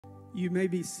You may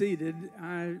be seated.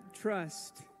 I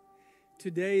trust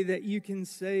today that you can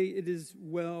say it is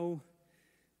well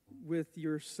with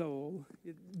your soul.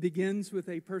 It begins with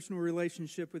a personal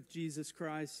relationship with Jesus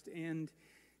Christ, and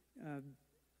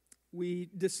we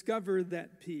discover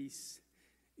that peace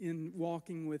in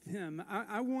walking with Him.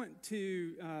 I want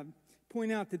to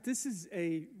point out that this is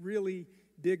a really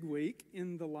big week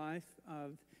in the life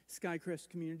of Skycrest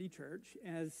Community Church,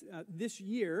 as this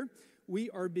year we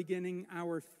are beginning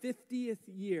our 50th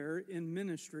year in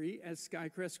ministry as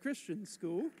Skycrest Christian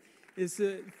School. It's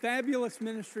a fabulous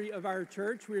ministry of our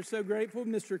church. We are so grateful.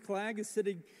 Mr. Clagg is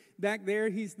sitting back there.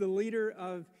 He's the leader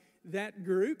of that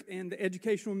group and the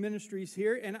educational ministries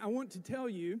here. And I want to tell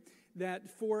you that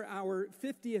for our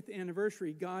 50th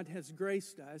anniversary, God has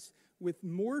graced us with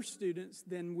more students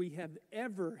than we have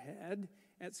ever had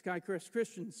at Skycrest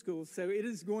Christian School. So it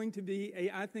is going to be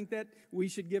I think that we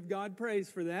should give God praise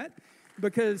for that,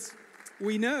 because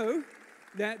we know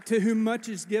that to whom much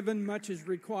is given, much is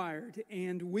required.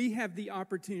 And we have the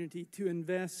opportunity to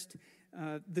invest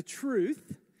the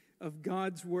truth of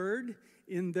God's Word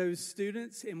in those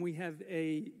students. And we have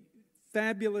a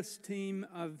fabulous team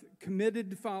of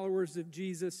committed followers of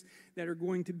Jesus that are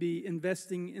going to be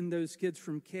investing in those kids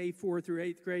from K4 through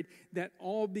 8th grade. That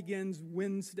all begins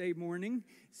Wednesday morning.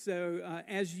 So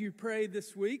as you pray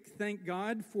this week, thank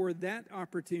God for that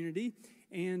opportunity.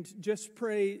 And just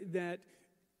pray that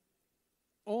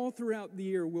all throughout the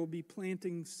year we'll be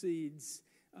planting seeds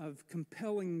of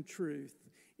compelling truth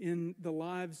in the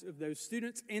lives of those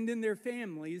students and in their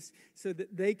families so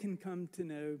that they can come to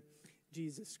know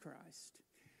Jesus Christ.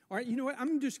 All right, you know what?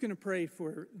 I'm just going to pray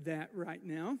for that right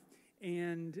now.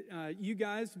 And you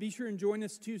guys, be sure and join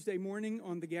us Tuesday morning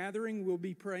on the gathering. We'll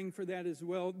be praying for that as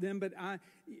well then. But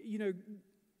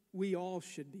we all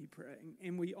should be praying,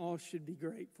 and we all should be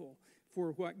grateful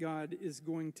for what God is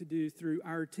going to do through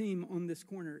our team on this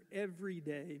corner every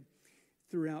day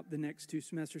throughout the next 2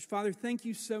 semesters. Father, thank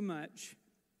you so much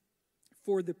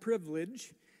for the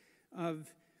privilege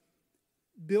of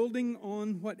building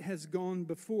on what has gone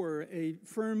before. A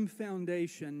firm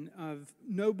foundation of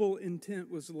noble intent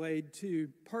was laid to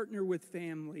partner with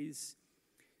families,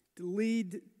 to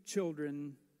lead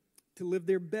children, to live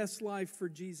their best life for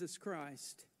Jesus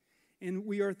Christ. And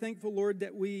we are thankful, Lord,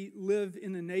 that we live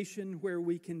in a nation where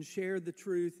we can share the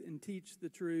truth and teach the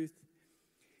truth.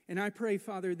 And I pray,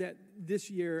 Father, that this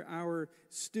year our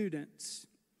students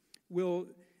will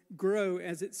grow,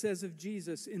 as it says of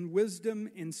Jesus, in wisdom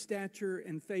and stature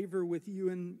and favor with you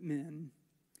and men.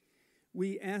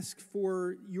 We ask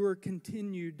for your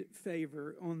continued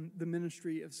favor on the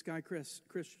ministry of Skycrest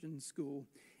Christian School,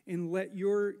 and let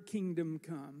your kingdom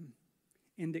come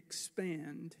and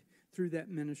expand through that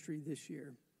ministry this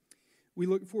year. We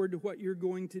look forward to what you're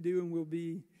going to do, and we'll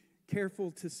be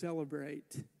careful to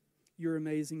celebrate your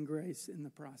amazing grace in the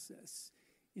process.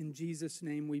 In Jesus'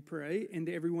 name we pray. And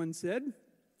everyone said,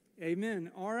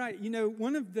 amen. All right. You know,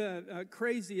 one of the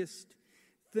craziest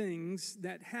things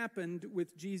that happened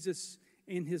with Jesus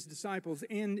and his disciples,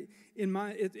 and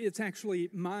it's actually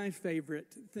my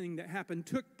favorite thing that happened,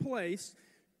 took place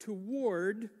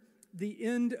toward the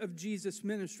end of Jesus'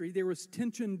 ministry. There was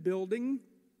tension building.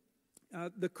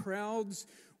 The crowds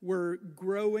were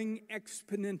growing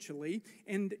exponentially.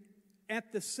 And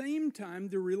at the same time,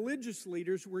 the religious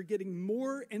leaders were getting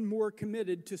more and more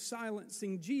committed to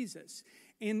silencing Jesus.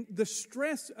 And the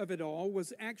stress of it all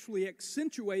was actually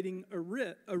accentuating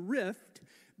a rift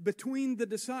between the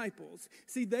disciples.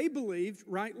 See, they believed,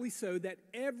 rightly so, that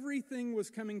everything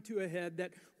was coming to a head,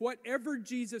 that whatever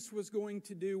Jesus was going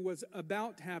to do was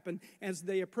about to happen as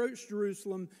they approached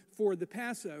Jerusalem for the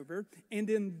Passover. And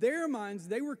in their minds,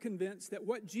 they were convinced that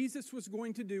what Jesus was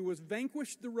going to do was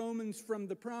vanquish the Romans from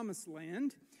the Promised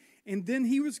Land, and then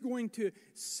he was going to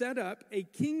set up a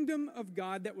kingdom of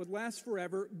God that would last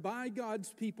forever by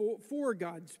God's people, for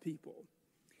God's people.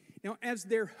 Now, as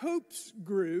their hopes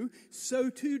grew, so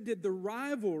too did the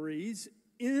rivalries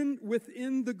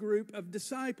within the group of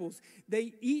disciples.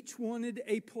 They each wanted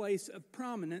a place of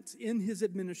prominence in his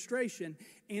administration.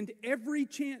 And every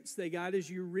chance they got, as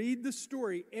you read the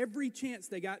story, every chance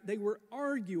they got, they were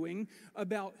arguing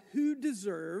about who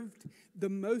deserved the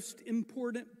most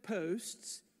important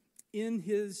posts in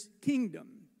his kingdom.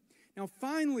 Now,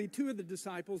 finally, 2 of the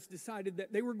disciples decided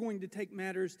that they were going to take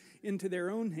matters into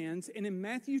their own hands. And in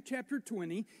Matthew chapter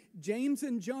 20, James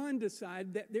and John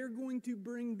decide that they're going to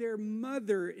bring their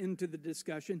mother into the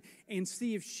discussion and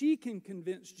see if she can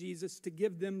convince Jesus to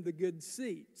give them the good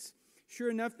seats.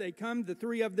 Sure enough, they come. The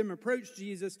 3 of them approach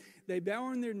Jesus. They bow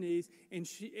on their knees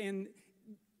and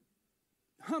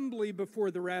humbly before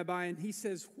the rabbi. And he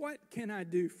says, "What can I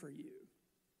do for you?"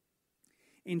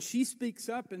 And she speaks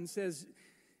up and says,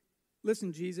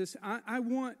 listen, Jesus, I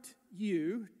want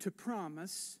you to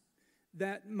promise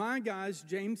that my guys,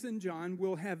 James and John,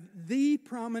 will have the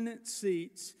prominent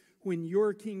seats when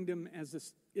your kingdom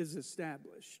is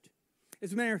established.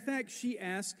 As a matter of fact, she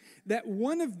asked that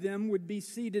one of them would be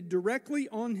seated directly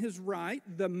on his right,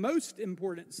 the most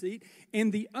important seat,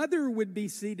 and the other would be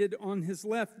seated on his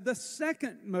left, the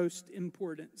second most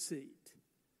important seat.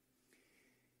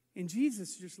 And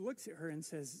Jesus just looks at her and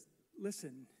says,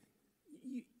 listen,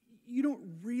 you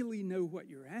don't really know what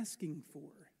you're asking for.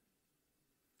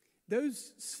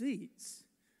 Those seats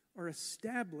are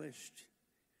established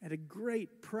at a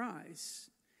great price.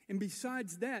 And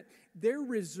besides that, they're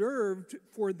reserved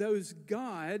for those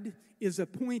God is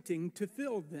appointing to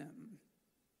fill them.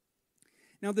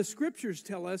 Now, the scriptures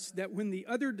tell us that when the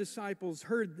other disciples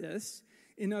heard this,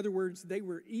 in other words, they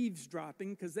were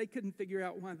eavesdropping because they couldn't figure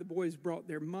out why the boys brought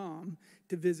their mom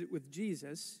to visit with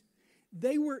Jesus.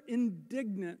 They were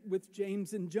indignant with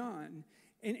James and John.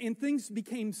 And things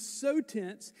became so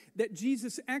tense that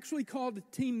Jesus actually called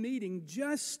a team meeting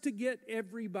just to get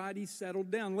everybody settled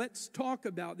down. Let's talk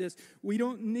about this. We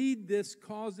don't need this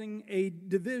causing a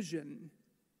division.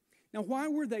 Now, why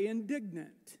were they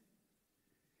indignant?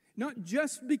 Not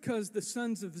just because the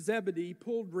sons of Zebedee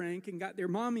pulled rank and got their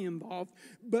mommy involved,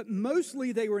 but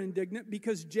mostly they were indignant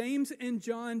because James and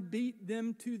John beat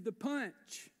them to the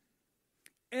punch.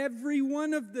 Every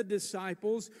one of the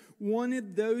disciples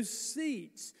wanted those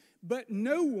seats, but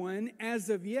no one, as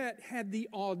of yet, had the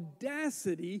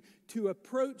audacity to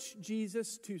approach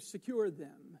Jesus to secure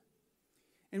them.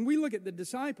 And we look at the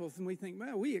disciples and we think,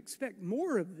 well, we expect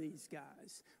more of these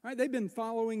guys. Right? They've been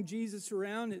following Jesus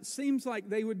around. It seems like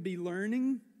they would be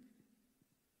learning.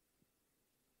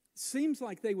 It seems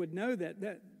like they would know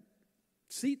that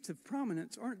seats of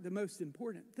prominence aren't the most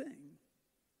important thing.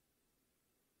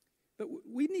 But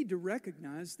we need to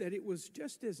recognize that it was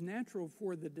just as natural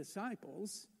for the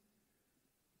disciples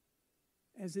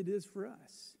as it is for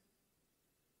us.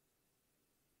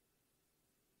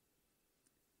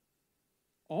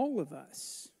 All of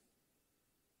us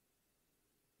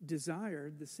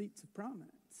desired the seats of prominence.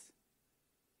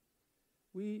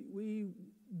 We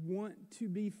want to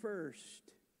be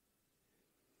first.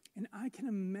 And I can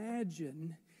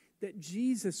imagine that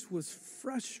Jesus was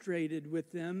frustrated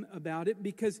with them about it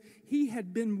because he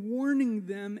had been warning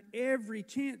them every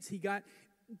chance he got.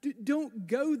 Don't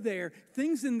go there.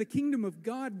 Things in the kingdom of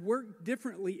God work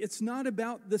differently. It's not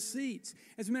about the seats.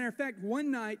 As a matter of fact, one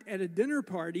night at a dinner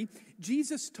party,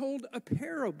 Jesus told a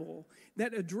parable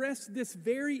that addressed this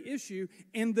very issue,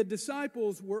 and the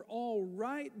disciples were all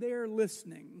right there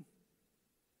listening.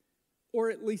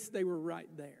 Or at least they were right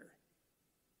there.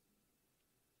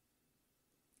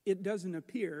 It doesn't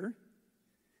appear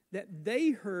that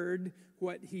they heard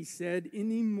what he said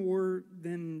any more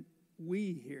than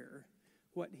we hear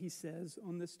what he says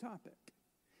on this topic.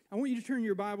 I want you to turn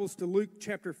your Bibles to Luke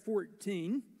chapter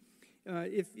 14.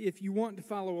 If you want to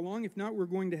follow along. If not, we're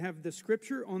going to have the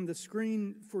scripture on the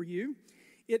screen for you.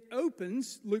 It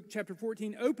opens, Luke chapter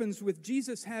 14 opens with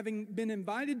Jesus having been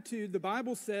invited to, the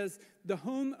Bible says, the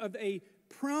home of a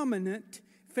prominent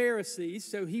Pharisee.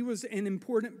 So he was an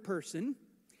important person.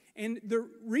 And the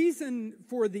reason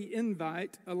for the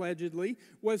invite, allegedly,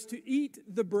 was to eat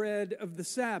the bread of the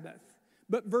Sabbath.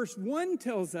 But verse 1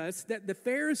 tells us that the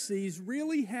Pharisees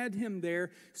really had him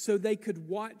there so they could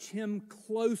watch him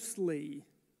closely.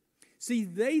 See,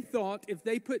 they thought if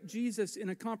they put Jesus in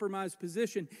a compromised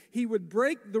position, he would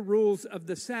break the rules of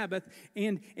the Sabbath.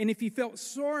 And if he felt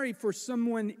sorry for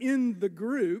someone in the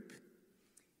group,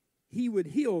 he would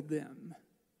heal them.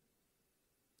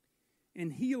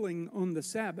 And healing on the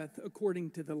Sabbath,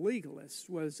 according to the legalists,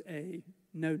 was a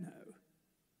no-no.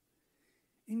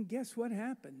 And guess what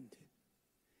happened?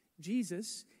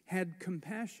 Jesus had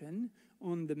compassion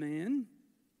on the man,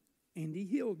 and he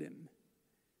healed him.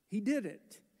 He did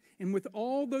it. And with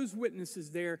all those witnesses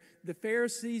there, the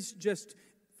Pharisees just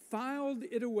filed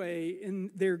it away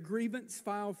in their grievance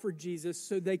file for Jesus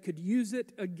so they could use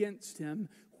it against him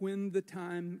when the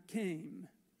time came.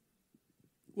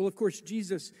 Well, of course,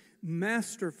 Jesus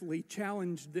masterfully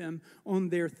challenged them on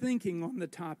their thinking on the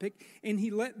topic, and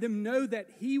he let them know that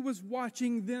he was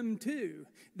watching them too.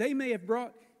 They may have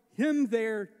brought him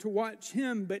there to watch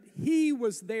him, but he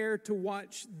was there to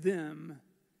watch them.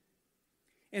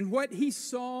 And what he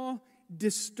saw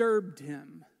disturbed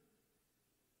him.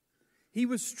 He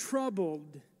was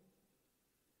troubled.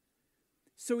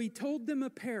 So he told them a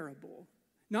parable.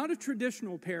 Not a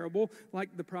traditional parable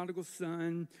like the prodigal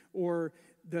son or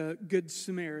the Good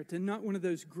Samaritan, not one of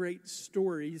those great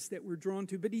stories that we're drawn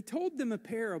to, but he told them a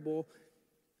parable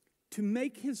to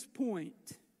make his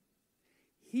point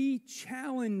he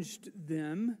challenged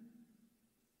them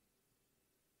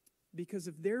because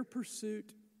of their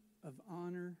pursuit of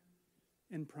honor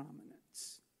and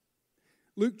prominence.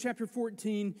 Luke chapter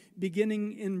 14,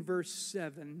 beginning in verse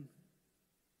 7.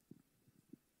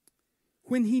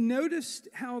 When he noticed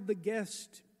how the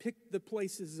guests picked the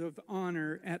places of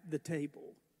honor at the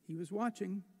table, he was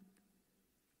watching.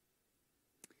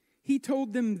 He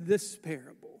told them this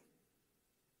parable.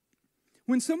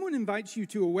 When someone invites you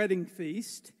to a wedding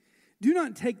feast, do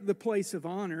not take the place of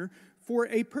honor, for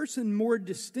a person more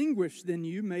distinguished than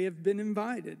you may have been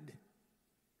invited.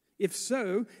 If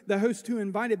so, the host who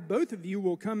invited both of you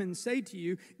will come and say to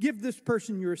you, give this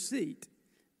person your seat.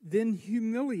 Then,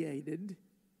 humiliated,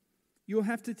 you'll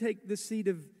have to take the seat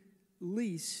of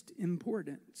least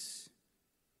importance.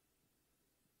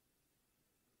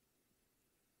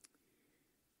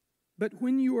 But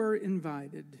when you are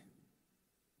invited,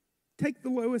 take the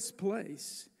lowest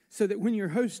place, so that when your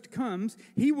host comes,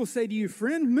 he will say to you,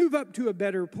 friend, move up to a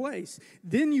better place.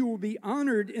 Then you will be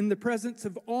honored in the presence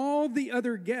of all the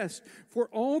other guests, for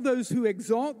all those who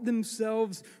exalt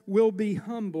themselves will be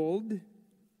humbled.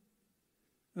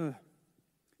 No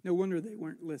wonder they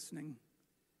weren't listening.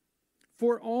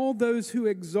 For all those who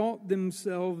exalt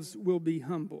themselves will be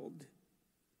humbled,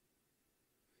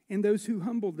 and those who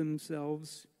humble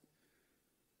themselves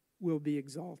will be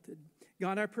exalted.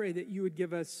 God, I pray that you would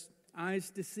give us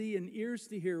eyes to see and ears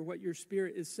to hear what your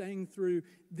Spirit is saying through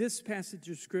this passage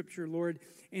of Scripture, Lord.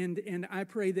 And I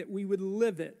pray that we would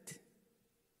live it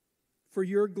for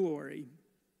your glory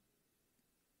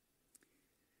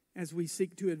as we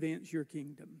seek to advance your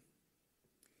kingdom.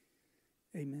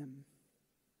 Amen.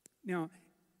 Now,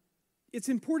 it's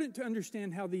important to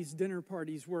understand how these dinner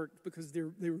parties worked because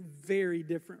they're very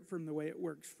different from the way it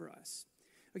works for us.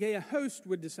 Okay, a host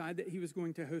would decide that he was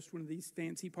going to host one of these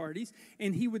fancy parties,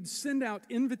 and he would send out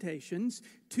invitations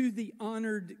to the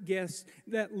honored guests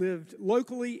that lived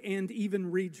locally and even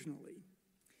regionally.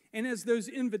 And as those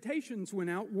invitations went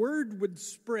out, word would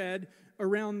spread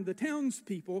around the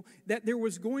townspeople that there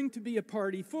was going to be a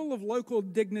party full of local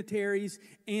dignitaries,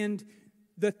 and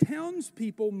the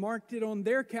townspeople marked it on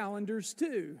their calendars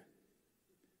too.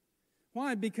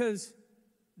 Why? Because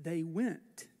they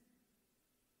went.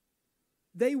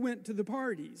 They went to the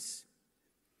parties.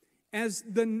 As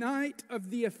the night of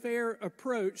the affair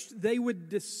approached, they would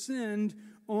descend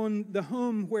on the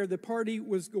home where the party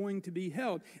was going to be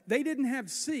held. They didn't have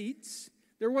seats.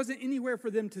 There wasn't anywhere for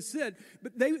them to sit,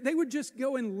 but they would just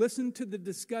go and listen to the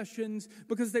discussions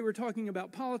because they were talking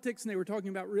about politics and they were talking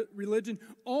about religion,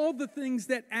 all the things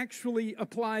that actually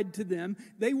applied to them.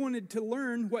 They wanted to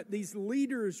learn what these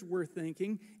leaders were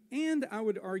thinking, and I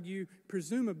would argue,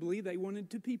 presumably, they wanted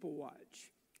to people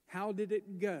watch. How did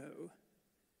it go?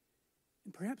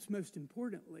 And perhaps most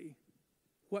importantly,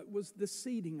 what was the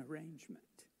seating arrangement?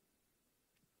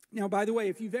 Now, by the way,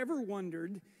 if you've ever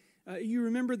wondered, you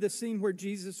remember the scene where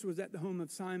Jesus was at the home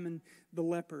of Simon the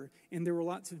leper, and there were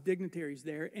lots of dignitaries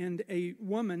there, and a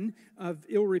woman of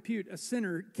ill repute, a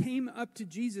sinner, came up to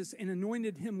Jesus and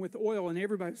anointed him with oil, and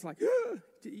everybody was like,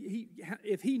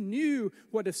 if he knew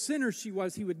what a sinner she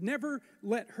was, he would never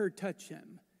let her touch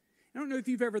him. I don't know if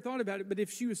you've ever thought about it, but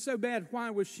if she was so bad, why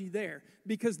was she there?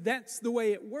 Because that's the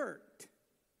way it worked.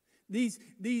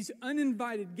 These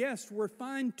uninvited guests were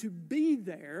fine to be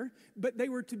there, but they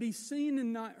were to be seen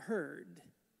and not heard.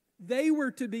 They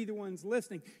were to be the ones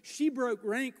listening. She broke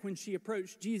rank when she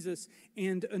approached Jesus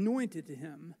and anointed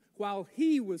him while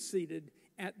he was seated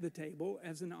at the table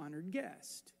as an honored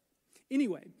guest.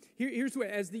 Anyway, here's what,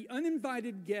 as the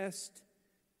uninvited guest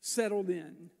settled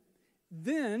in,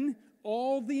 then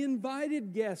all the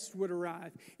invited guests would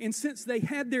arrive. And since they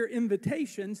had their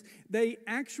invitations, they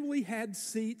actually had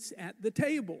seats at the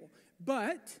table.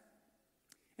 But,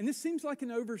 and this seems like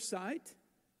an oversight,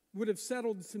 would have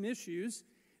settled some issues,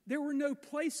 there were no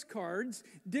place cards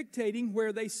dictating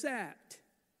where they sat.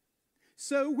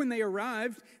 So when they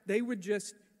arrived, they would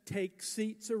just take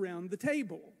seats around the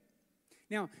table.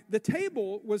 Now, the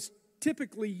table was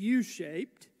typically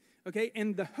U-shaped. Okay,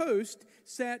 and the host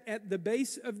sat at the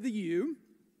base of the U,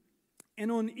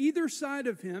 and on either side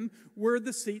of him were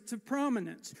the seats of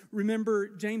prominence. Remember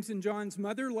James and John's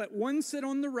mother, let one sit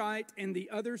on the right and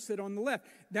the other sit on the left.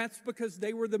 That's because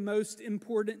they were the most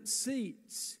important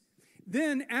seats.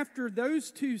 Then after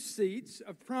those two seats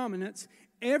of prominence,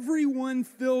 everyone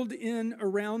filled in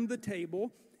around the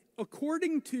table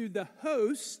according to the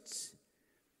host's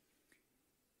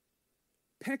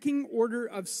pecking order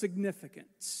of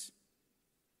significance.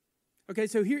 Okay,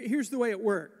 so here's the way it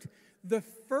worked. The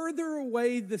further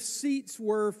away the seats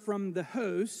were from the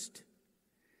host,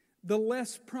 the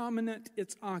less prominent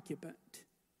its occupant.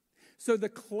 So the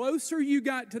closer you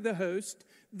got to the host,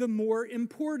 the more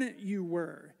important you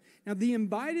were. Now, the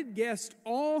invited guests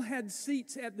all had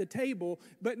seats at the table,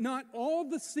 but not all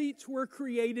the seats were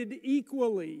created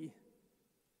equally.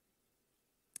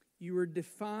 You were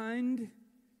defined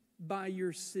by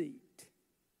your seat.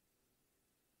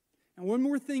 And one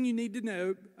more thing you need to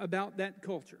know about that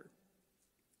culture.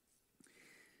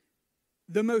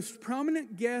 The most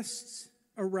prominent guests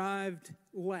arrived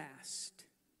last.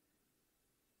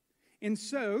 And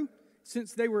so,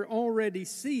 since they were already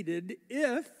seated,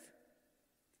 if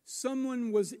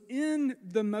someone was in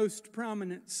the most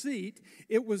prominent seat,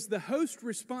 it was the host's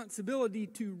responsibility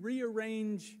to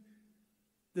rearrange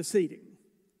the seating.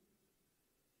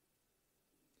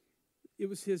 It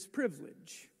was his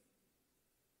privilege,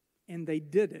 and they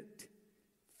did it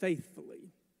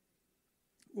faithfully.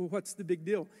 Well, what's the big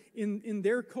deal? In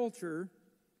their culture,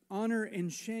 honor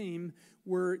and shame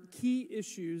were key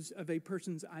issues of a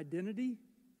person's identity,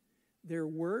 their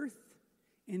worth,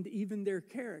 and even their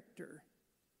character.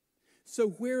 So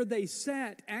where they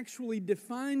sat actually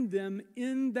defined them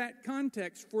in that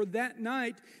context. For that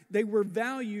night, they were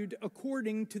valued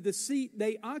according to the seat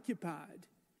they occupied.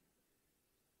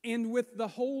 And with the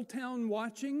whole town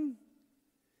watching,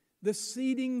 the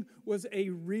seating was a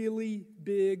really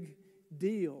big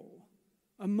deal.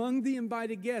 Among the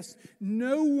invited guests,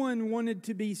 no one wanted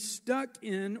to be stuck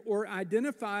in or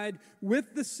identified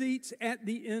with the seats at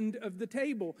the end of the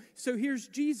table. So here's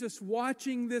Jesus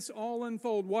watching this all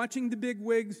unfold, watching the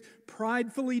bigwigs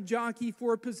pridefully jockey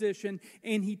for a position,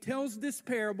 and he tells this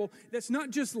parable that's not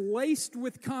just laced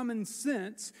with common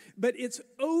sense, but it's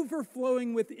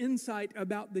overflowing with insight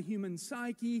about the human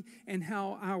psyche and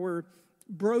how our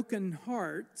broken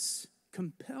hearts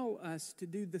compel us to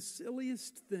do the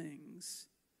silliest things.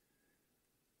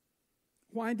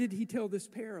 Why did he tell this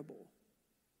parable?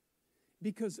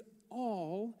 Because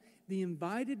all the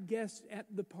invited guests at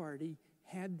the party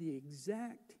had the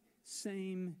exact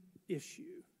same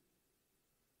issue.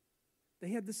 They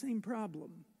had the same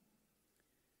problem.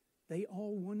 They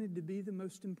all wanted to be the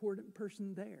most important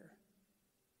person there.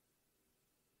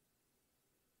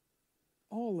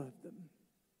 All of them.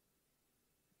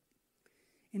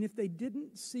 And if they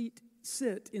didn't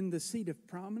sit in the seat of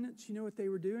prominence, you know what they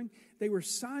were doing? They were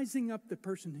sizing up the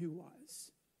person who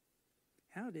was.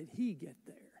 How did he get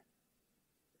there?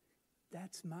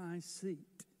 That's my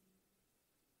seat.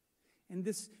 And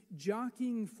this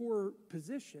jockeying for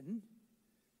position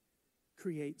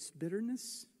creates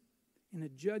bitterness and a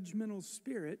judgmental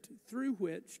spirit through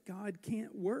which God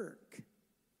can't work.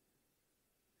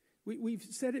 We've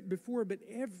said it before, but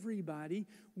everybody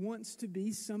wants to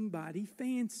be somebody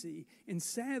fancy. And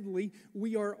sadly,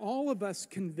 we are all of us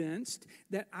convinced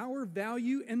that our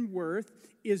value and worth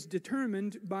is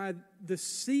determined by the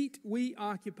seat we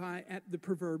occupy at the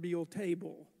proverbial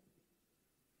table.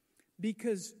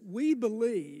 Because we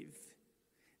believe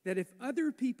that if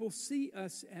other people see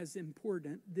us as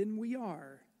important, then we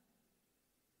are.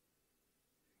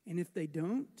 And if they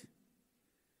don't,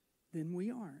 then we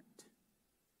aren't.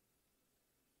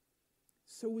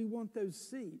 So we want those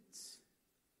seats.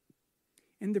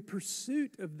 And the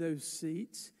pursuit of those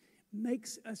seats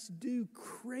makes us do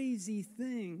crazy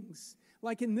things.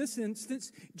 Like in this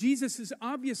instance, Jesus is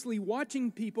obviously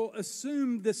watching people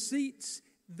assume the seats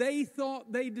they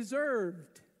thought they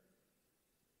deserved.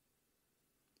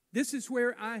 This is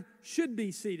where I should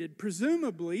be seated.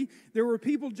 Presumably, there were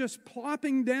people just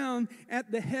plopping down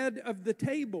at the head of the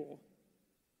table.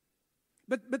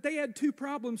 But they had two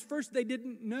problems. First, they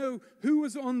didn't know who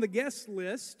was on the guest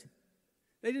list.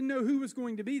 They didn't know who was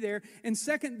going to be there. And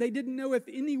second, they didn't know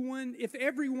if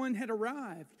everyone had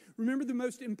arrived. Remember, the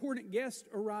most important guest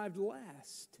arrived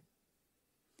last.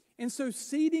 And so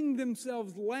seating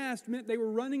themselves last meant they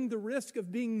were running the risk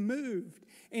of being moved.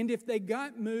 And if they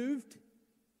got moved,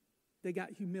 they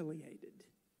got humiliated.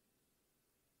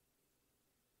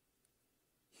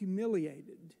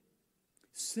 Humiliated.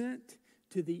 Sent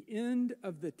to the end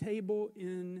of the table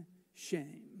in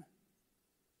shame.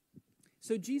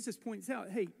 So Jesus points out,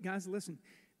 hey, guys, listen,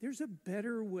 there's a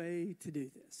better way to do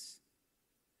this.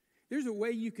 There's a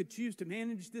way you could choose to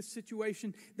manage this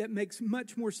situation that makes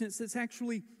much more sense. That's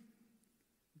actually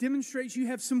demonstrates you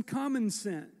have some common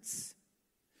sense.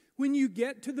 When you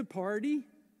get to the party,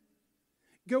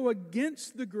 go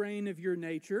against the grain of your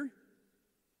nature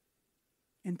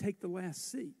and take the last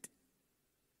seat.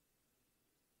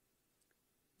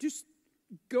 Just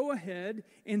go ahead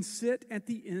and sit at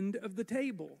the end of the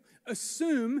table.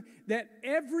 Assume that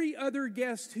every other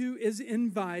guest who is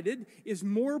invited is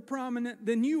more prominent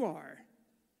than you are.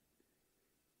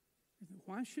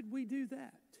 Why should we do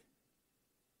that?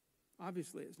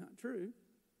 Obviously, it's not true.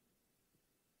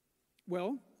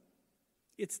 Well,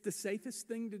 it's the safest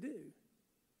thing to do.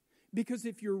 Because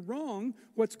if you're wrong,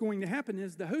 what's going to happen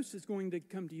is the host is going to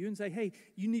come to you and say, hey,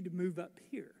 you need to move up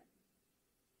here.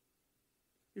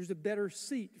 There's a better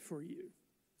seat for you.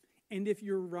 And if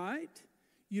you're right,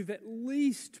 you've at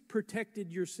least protected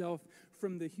yourself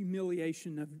from the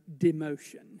humiliation of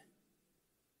demotion.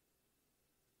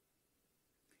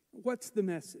 What's the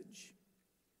message?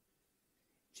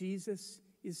 Jesus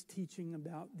is teaching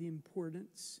about the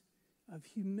importance of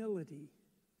humility.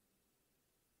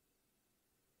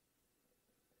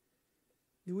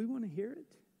 Do we want to hear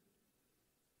it?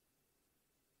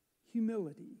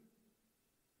 Humility.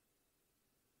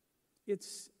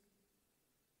 It's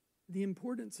the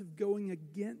importance of going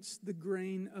against the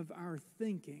grain of our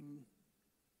thinking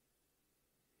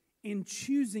and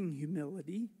choosing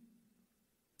humility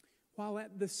while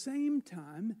at the same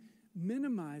time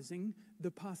minimizing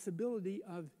the possibility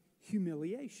of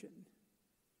humiliation.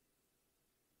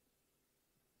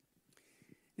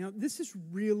 Now, this is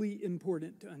really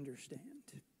important to understand.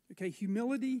 Okay,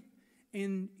 humility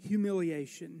and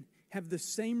humiliation have the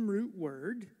same root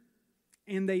word,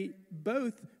 and they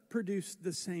both produce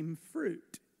the same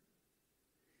fruit,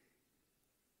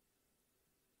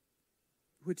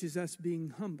 which is us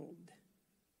being humbled.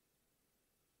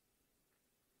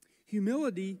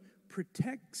 Humility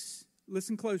protects,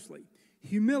 listen closely,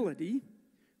 humility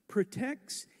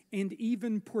protects and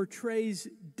even portrays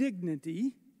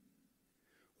dignity,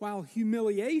 while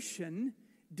humiliation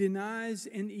denies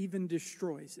and even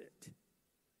destroys it.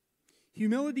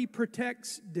 Humility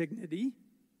protects dignity,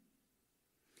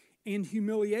 and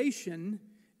humiliation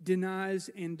denies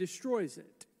and destroys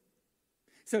it.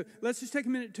 So let's just take a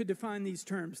minute to define these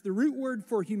terms. The root word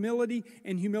for humility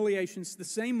and humiliation is the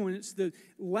same one. It's the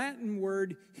Latin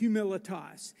word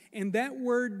humilitas. And that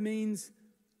word means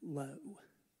low.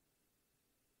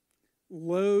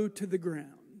 Low to the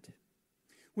ground.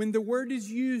 When the word is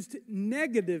used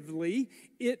negatively,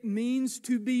 it means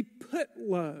to be put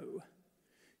low,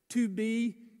 to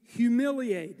be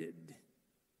humiliated.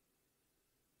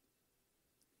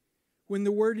 When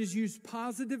the word is used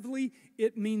positively,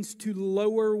 it means to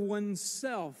lower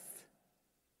oneself.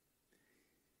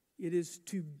 It is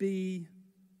to be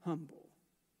humble.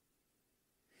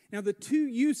 Now, the two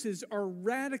uses are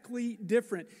radically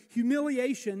different.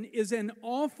 Humiliation is an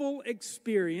awful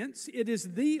experience. It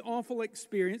is the awful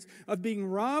experience of being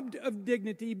robbed of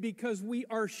dignity because we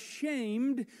are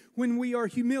shamed when we are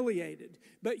humiliated.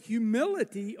 But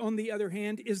humility, on the other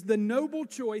hand, is the noble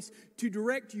choice to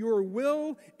direct your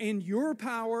will and your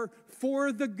power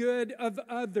for the good of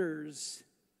others.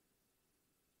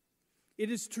 It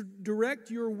is to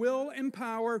direct your will and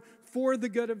power for the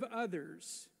good of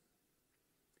others.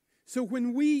 So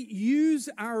when we use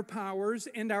our powers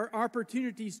and our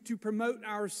opportunities to promote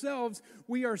ourselves,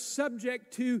 we are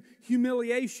subject to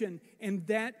humiliation, and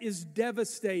that is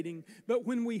devastating. But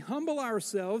when we humble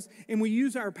ourselves and we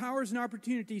use our powers and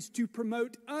opportunities to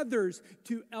promote others,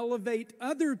 to elevate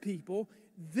other people,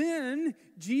 then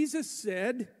Jesus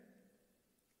said,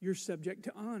 you're subject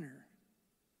to honor.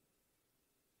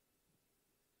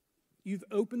 You've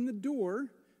opened the door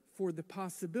for the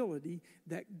possibility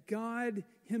that God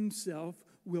Himself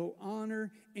will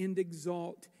honor and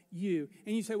exalt you.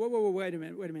 And you say, whoa, wait a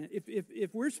minute.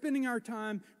 If we're spending our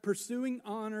time pursuing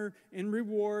honor and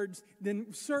rewards, then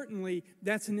certainly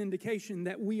that's an indication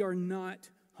that we are not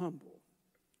humble.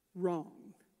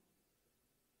 Wrong.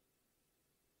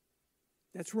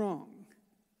 That's wrong.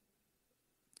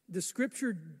 The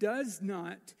Scripture does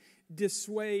not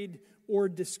dissuade or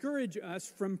discourage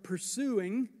us from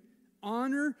pursuing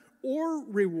honor or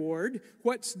reward.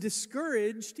 What's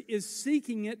discouraged is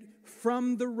seeking it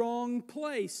from the wrong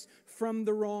place, from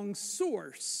the wrong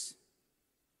source.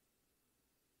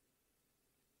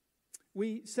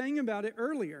 We sang about it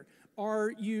earlier.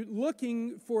 Are you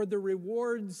looking for the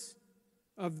rewards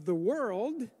of the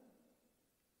world,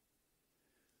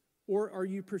 or are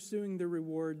you pursuing the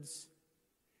rewards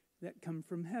that come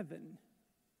from heaven?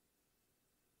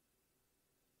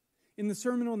 In the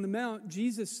Sermon on the Mount,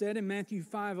 Jesus said in Matthew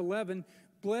 5:11,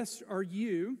 "Blessed are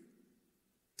you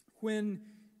when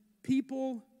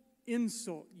people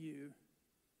insult you,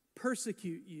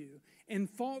 persecute you, and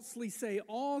falsely say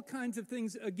all kinds of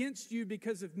things against you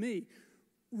because of me.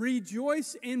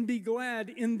 Rejoice and be glad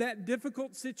in that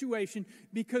difficult situation,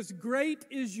 because great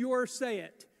is your," say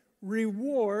it,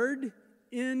 "reward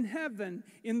in heaven.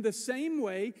 In the same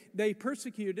way, they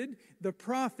persecuted the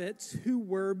prophets who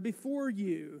were before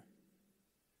you."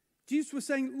 Jesus was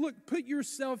saying, look, put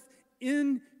yourself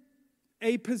in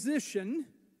a position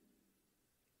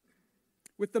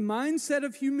with the mindset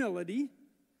of humility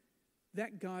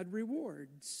that God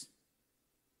rewards.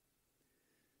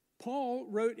 Paul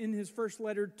wrote in his first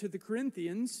letter to the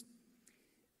Corinthians,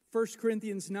 1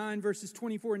 Corinthians 9, verses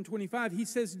 24 and 25, he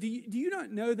says, do you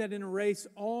not know that in a race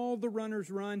all the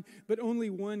runners run, but only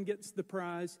one gets the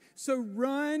prize? So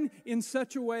run in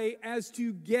such a way as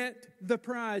to get the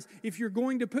prize. If you're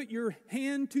going to put your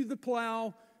hand to the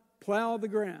plow, plow the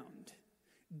ground.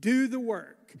 Do the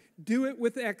work. Do it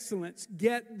with excellence.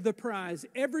 Get the prize.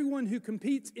 Everyone who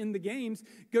competes in the games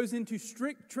goes into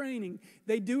strict training.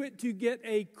 They do it to get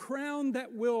a crown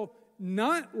that will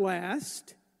not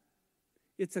last.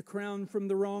 It's a crown from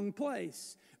the wrong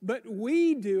place. But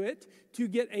we do it to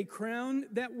get a crown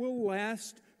that will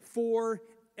last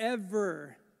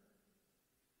forever.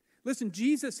 Listen,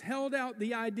 Jesus held out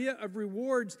the idea of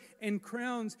rewards and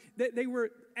crowns, that they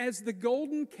were as the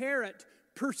golden carrot.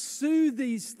 Pursue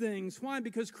these things. Why?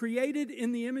 Because created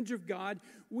in the image of God,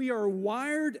 we are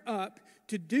wired up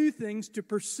to do things, to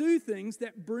pursue things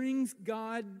that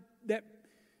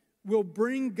will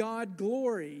bring God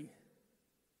glory.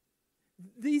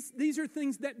 These are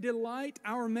things that delight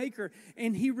our Maker,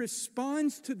 and He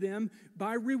responds to them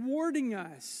by rewarding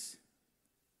us,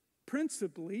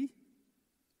 principally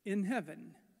in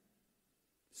heaven.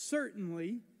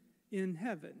 Certainly in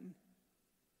heaven.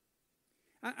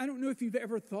 I don't know if you've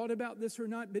ever thought about this or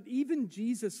not, but even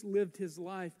Jesus lived His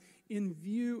life in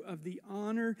view of the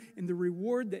honor and the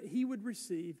reward that He would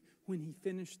receive when He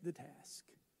finished the task.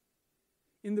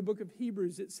 In the book of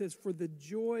Hebrews, it says, for the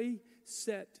joy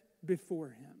set before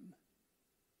Him,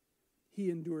 He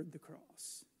endured the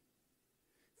cross.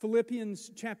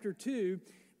 Philippians chapter 2,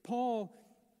 Paul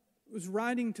was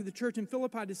writing to the church in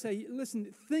Philippi to say,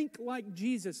 listen, think like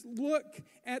Jesus. Look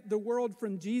at the world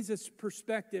from Jesus'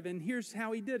 perspective. And here's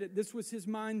how he did it. This was his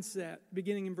mindset,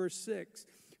 beginning in verse 6.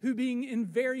 Who being in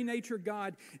very nature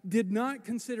God, did not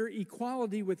consider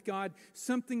equality with God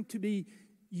something to be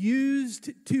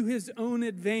used to his own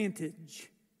advantage.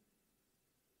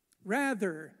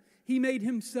 Rather, he made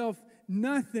himself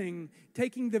nothing,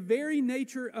 taking the very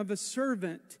nature of a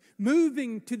servant,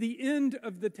 moving to the end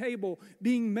of the table,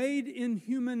 being made in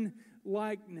human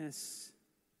likeness,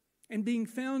 and being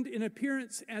found in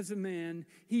appearance as a man,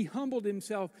 he humbled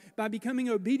himself by becoming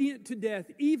obedient to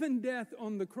death, even death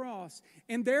on the cross.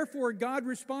 And therefore God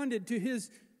responded to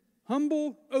his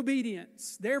humble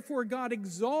obedience. Therefore God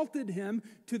exalted him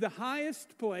to the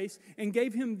highest place and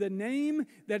gave him the name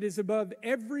that is above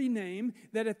every name,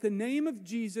 that at the name of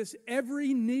Jesus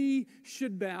every knee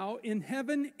should bow in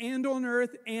heaven and on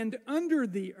earth and under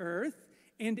the earth,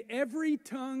 and every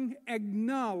tongue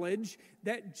acknowledge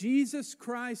that Jesus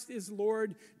Christ is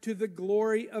Lord, to the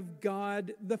glory of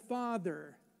God the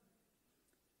Father.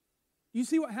 You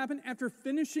see what happened? After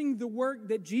finishing the work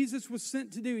that Jesus was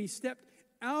sent to do, he stepped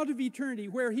out of eternity,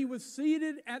 where he was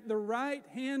seated at the right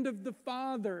hand of the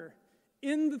Father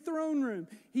in the throne room.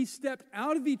 He stepped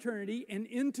out of eternity and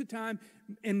into time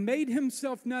and made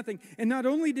himself nothing. And not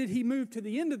only did he move to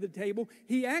the end of the table,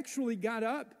 he actually got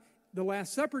up. The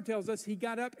Last Supper tells us he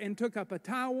got up and took up a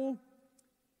towel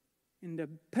and a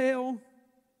pail,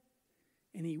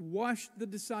 and he washed the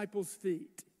disciples'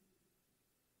 feet.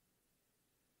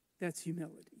 That's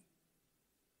humility.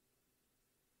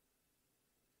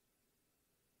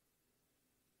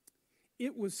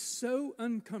 It was so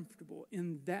uncomfortable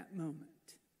in that moment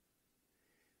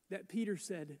that Peter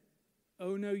said,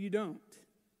 "Oh, no, you don't.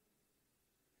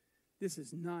 This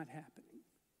is not happening."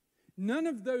 None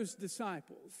of those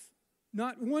disciples,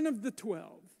 not one of the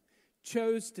 12,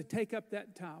 chose to take up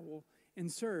that towel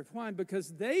and serve. Why?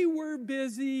 Because they were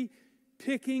busy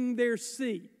picking their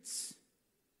seats.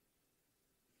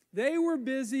 They were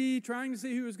busy trying to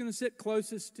see who was going to sit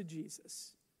closest to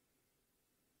Jesus.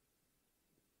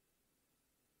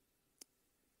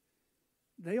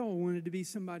 They all wanted to be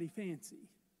somebody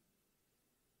fancy.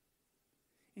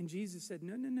 And Jesus said,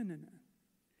 no.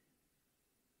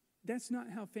 That's not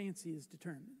how fancy is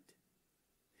determined.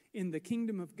 In the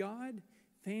kingdom of God,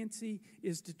 fancy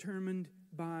is determined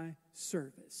by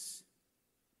service.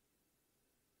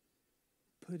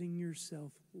 Putting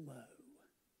yourself low.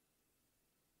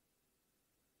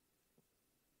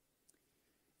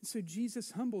 And so Jesus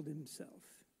humbled himself.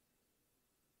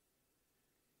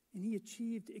 And he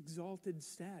achieved exalted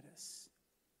status.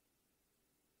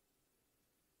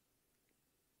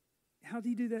 How did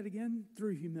he do that again?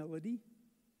 Through humility.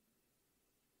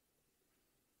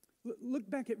 Look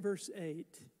back at verse 8.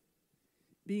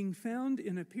 Being found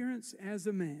in appearance as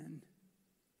a man,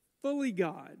 fully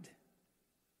God,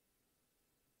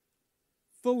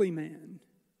 fully man,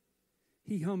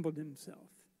 he humbled himself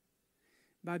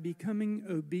by becoming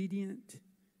obedient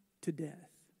to death.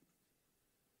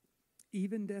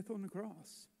 Even death on the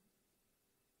cross.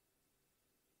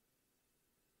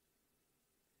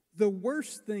 the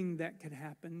worst thing that could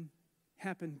happen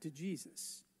happened to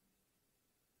Jesus.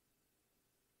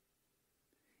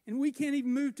 And we can't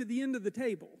even move to the end of the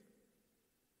table.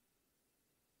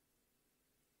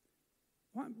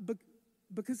 Why?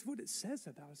 Because of what it says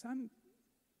about us.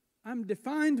 I'm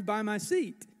defined by my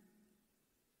seat.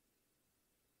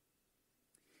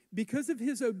 Because of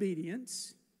his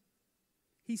obedience,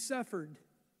 he suffered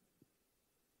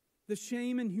the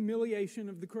shame and humiliation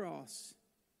of the cross.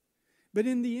 But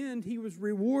in the end, he was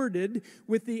rewarded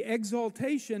with the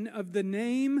exaltation of the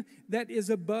name that is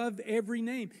above every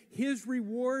name. His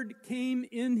reward came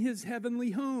in his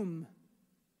heavenly home.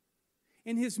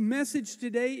 And his message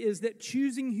today is that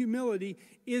choosing humility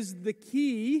is the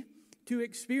key to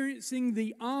experiencing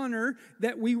the honor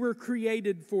that we were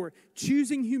created for.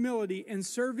 Choosing humility and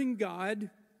serving God,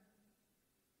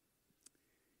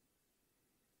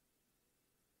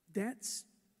 that's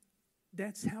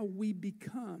how we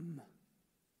become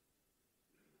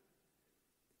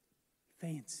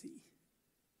fancy.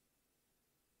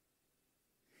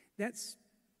 That's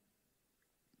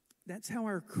how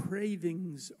our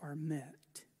cravings are met.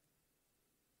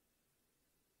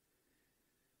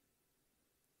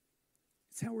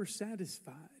 It's how we're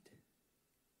satisfied.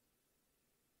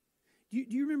 Do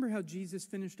you remember how Jesus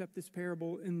finished up this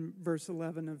parable in verse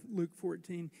 11 of Luke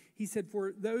 14? He said,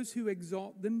 "For those who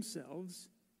exalt themselves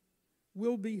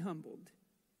will be humbled,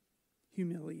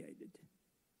 humiliated."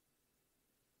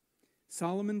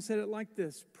 Solomon said it like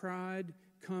this: pride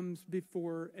comes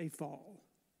before a fall.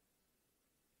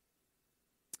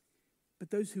 But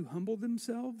those who humble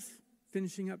themselves,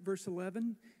 finishing up verse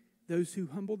 11, those who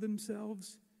humble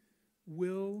themselves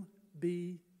will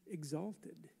be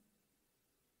exalted.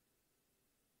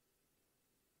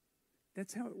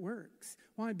 That's how it works.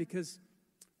 Why? Because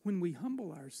when we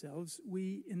humble ourselves,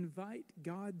 we invite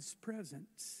God's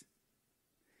presence.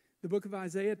 The book of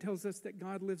Isaiah tells us that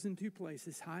God lives in two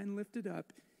places, high and lifted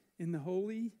up in the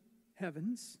holy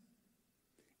heavens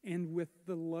and with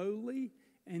the lowly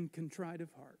and contrite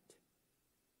of heart.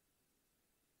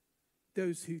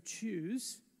 Those who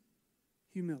choose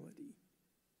humility.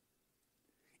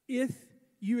 If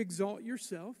you exalt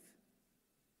yourself,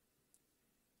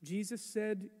 Jesus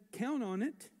said, count on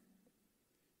it.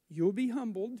 You'll be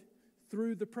humbled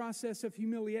through the process of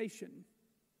humiliation.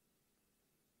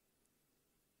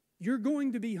 You're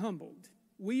going to be humbled.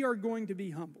 We are going to be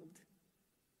humbled.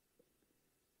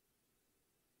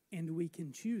 And we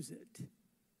can choose it.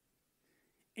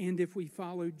 And if we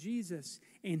follow Jesus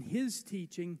and his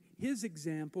teaching, his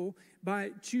example,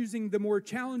 by choosing the more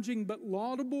challenging but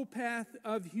laudable path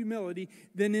of humility,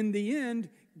 then in the end,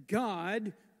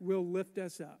 God will lift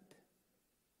us up.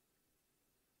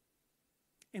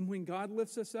 And when God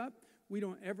lifts us up, we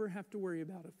don't ever have to worry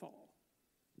about a fall.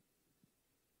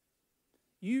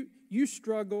 You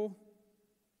struggle.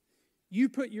 You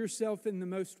put yourself in the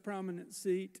most prominent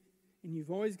seat, and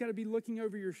you've always got to be looking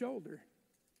over your shoulder.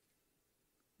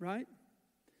 Right?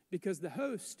 Because the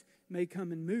host may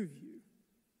come and move you.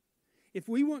 If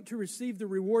we want to receive the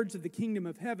rewards of the kingdom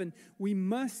of heaven, we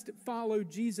must follow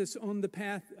Jesus on the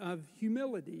path of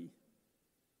humility.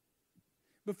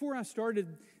 Before I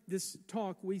started this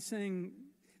talk, we sang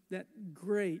that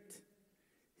great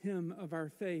hymn of our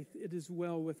faith, "It is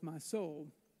well with my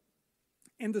soul."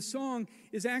 And the song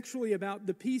is actually about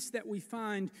the peace that we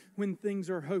find when things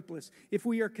are hopeless. If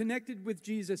we are connected with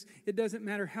Jesus, it doesn't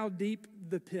matter how deep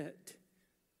the pit.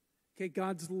 Okay,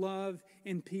 God's love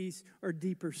and peace are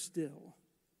deeper still.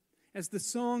 As the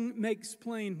song makes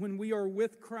plain, when we are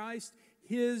with Christ,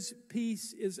 his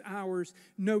peace is ours,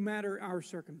 no matter our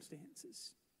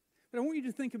circumstances. But I want you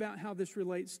to think about how this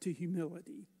relates to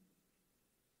humility.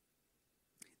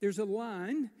 There's a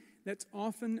line that's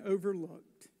often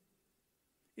overlooked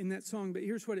in that song, but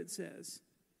here's what it says.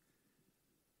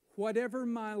 Whatever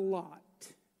my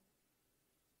lot,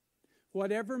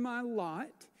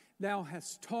 thou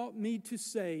hast taught me to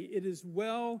say, it is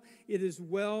well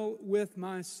with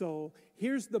my soul.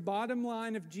 Here's the bottom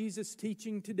line of Jesus'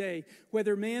 teaching today.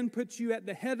 Whether man puts you at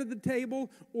the head of the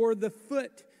table or the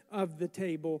foot of the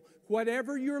table,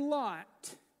 whatever your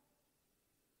lot,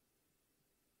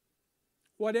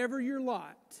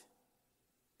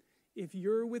 if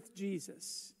you're with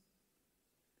Jesus,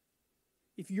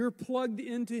 if you're plugged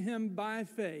into him by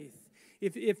faith,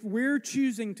 if we're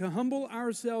choosing to humble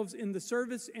ourselves in the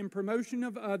service and promotion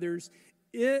of others,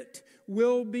 it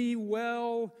will be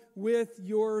well with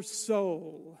your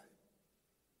soul.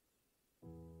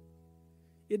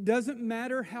 It doesn't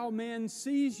matter how man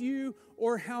sees you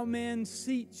or how man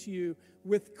seats you.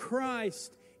 With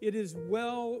Christ, it is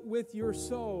well with your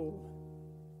soul.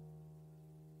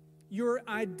 Your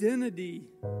identity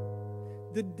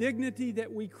The dignity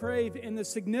that we crave and the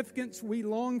significance we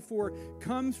long for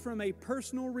comes from a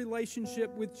personal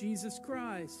relationship with Jesus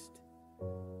Christ.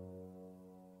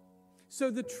 So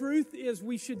the truth is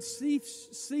we should cease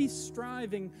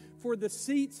striving for the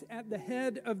seats at the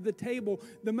head of the table,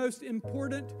 the most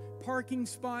important parking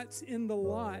spots in the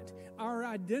lot. Our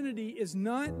identity is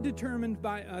not determined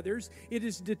by others. It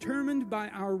is determined by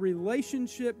our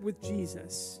relationship with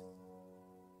Jesus.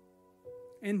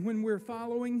 And when we're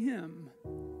following Him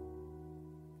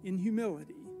in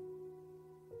humility,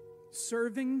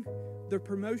 serving the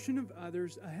promotion of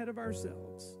others ahead of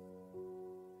ourselves,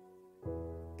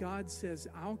 God says,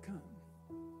 I'll come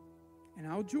and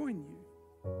I'll join you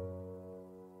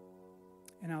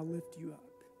and I'll lift you up.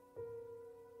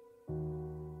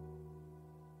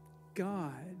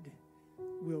 God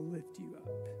will lift you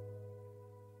up.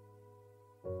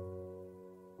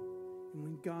 And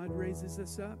when God raises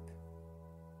us up,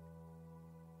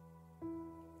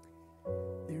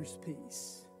 there's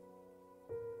peace.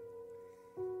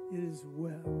 It is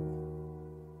well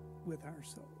with our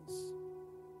souls.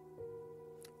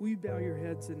 Will you bow your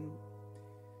heads and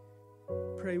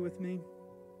pray with me?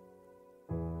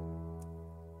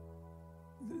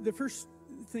 The first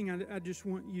thing I just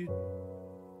want you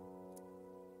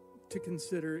to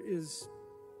consider is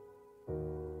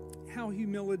how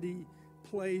humility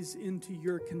plays into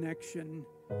your connection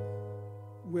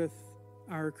with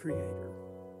our Creator.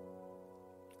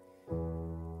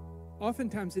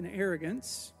 Oftentimes in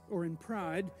arrogance or in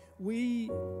pride, we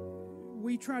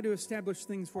try to establish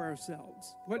things for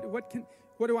ourselves.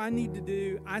 What do I need to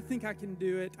do? I think I can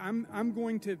do it. I'm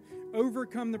going to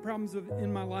overcome the problems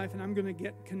in my life, and I'm going to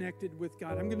get connected with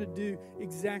God. I'm going to do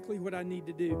exactly what I need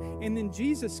to do. And then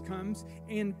Jesus comes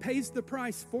and pays the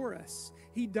price for us.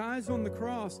 He dies on the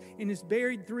cross and is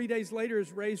buried. 3 days later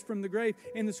is raised from the grave.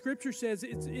 And the Scripture says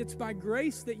it's by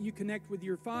grace that you connect with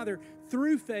your Father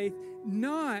through faith,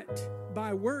 not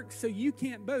by works, so you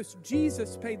can't boast.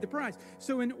 Jesus paid the price.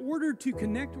 So in order to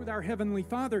connect with our Heavenly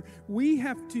Father, we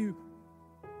have to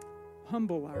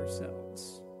humble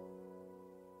ourselves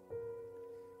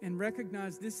and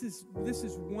recognize this is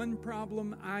one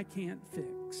problem I can't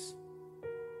fix.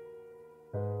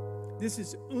 This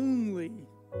is only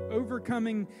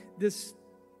overcoming this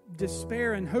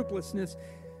despair and hopelessness,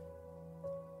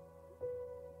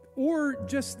 or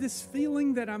just this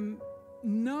feeling that I'm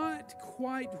not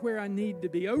quite where I need to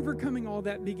be. Overcoming all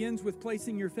that begins with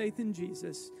placing your faith in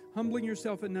Jesus, humbling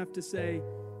yourself enough to say,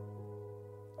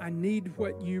 I need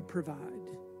what you provide.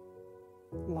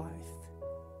 Life,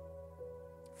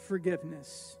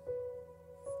 forgiveness,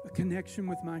 a connection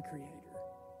with my Creator.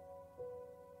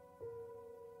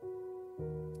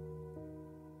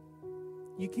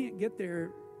 You can't get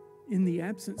there in the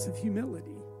absence of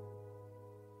humility.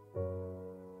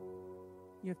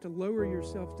 You have to lower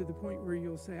yourself to the point where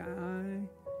you'll say, I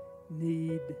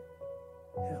need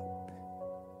help.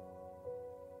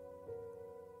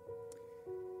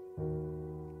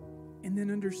 And then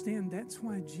understand that's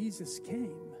why Jesus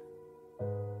came.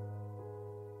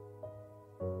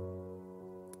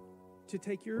 To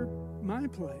take my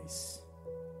place,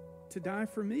 to die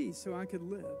for me so I could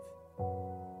live.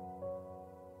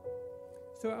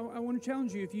 So I want to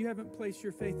challenge you, if you haven't placed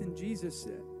your faith in Jesus,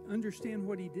 understand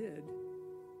what He did.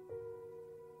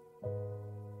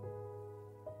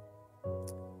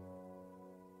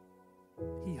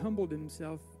 He humbled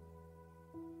Himself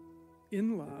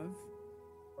in love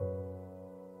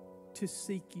to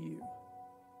seek you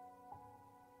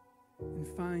and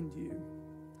find you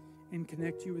and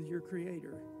connect you with your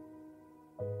Creator.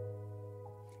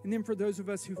 And then for those of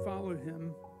us who follow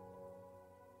Him,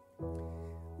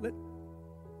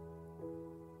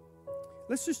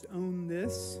 let's just own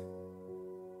this.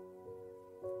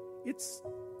 It's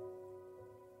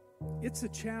a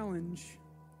challenge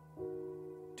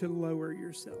to lower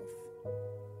yourself.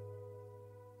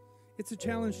 It's a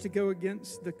challenge to go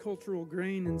against the cultural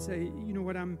grain and say, you know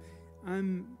what, I'm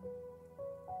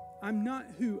not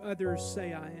who others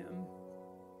say I am.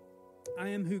 I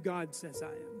am who God says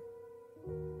I am.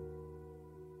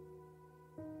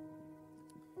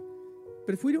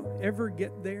 But if we don't ever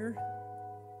get there,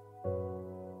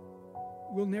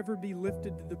 we'll never be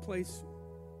lifted to the place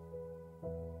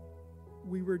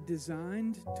we were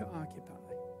designed to occupy.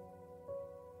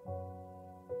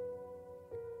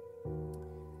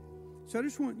 So I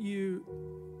just want you,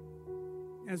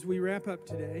 as we wrap up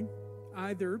today,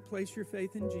 either place your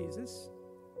faith in Jesus,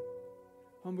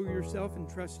 humble yourself and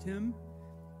trust Him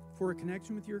for a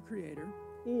connection with your Creator,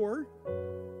 or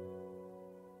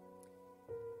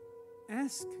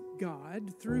ask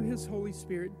God through His Holy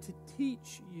Spirit to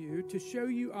teach you, to show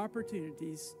you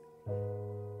opportunities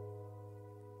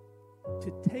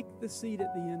to take the seat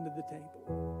at the end of the table,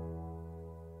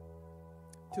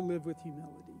 to live with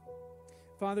humility.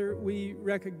 Father, we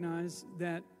recognize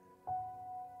that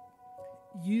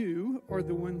you are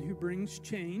the one who brings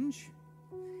change,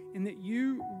 and that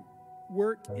you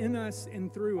work in us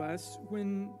and through us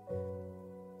when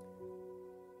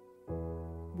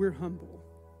we're humble.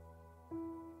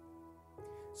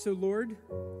 So, Lord,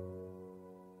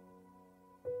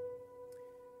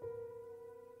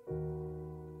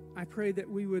 I pray that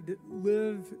we would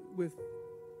live with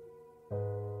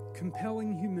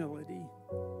compelling humility,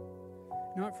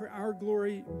 not for our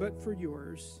glory, but for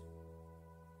yours,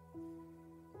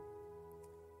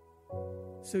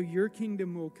 so your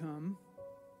kingdom will come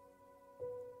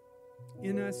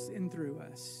in us and through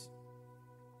us.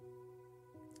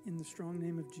 In the strong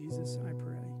name of Jesus, I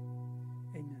pray.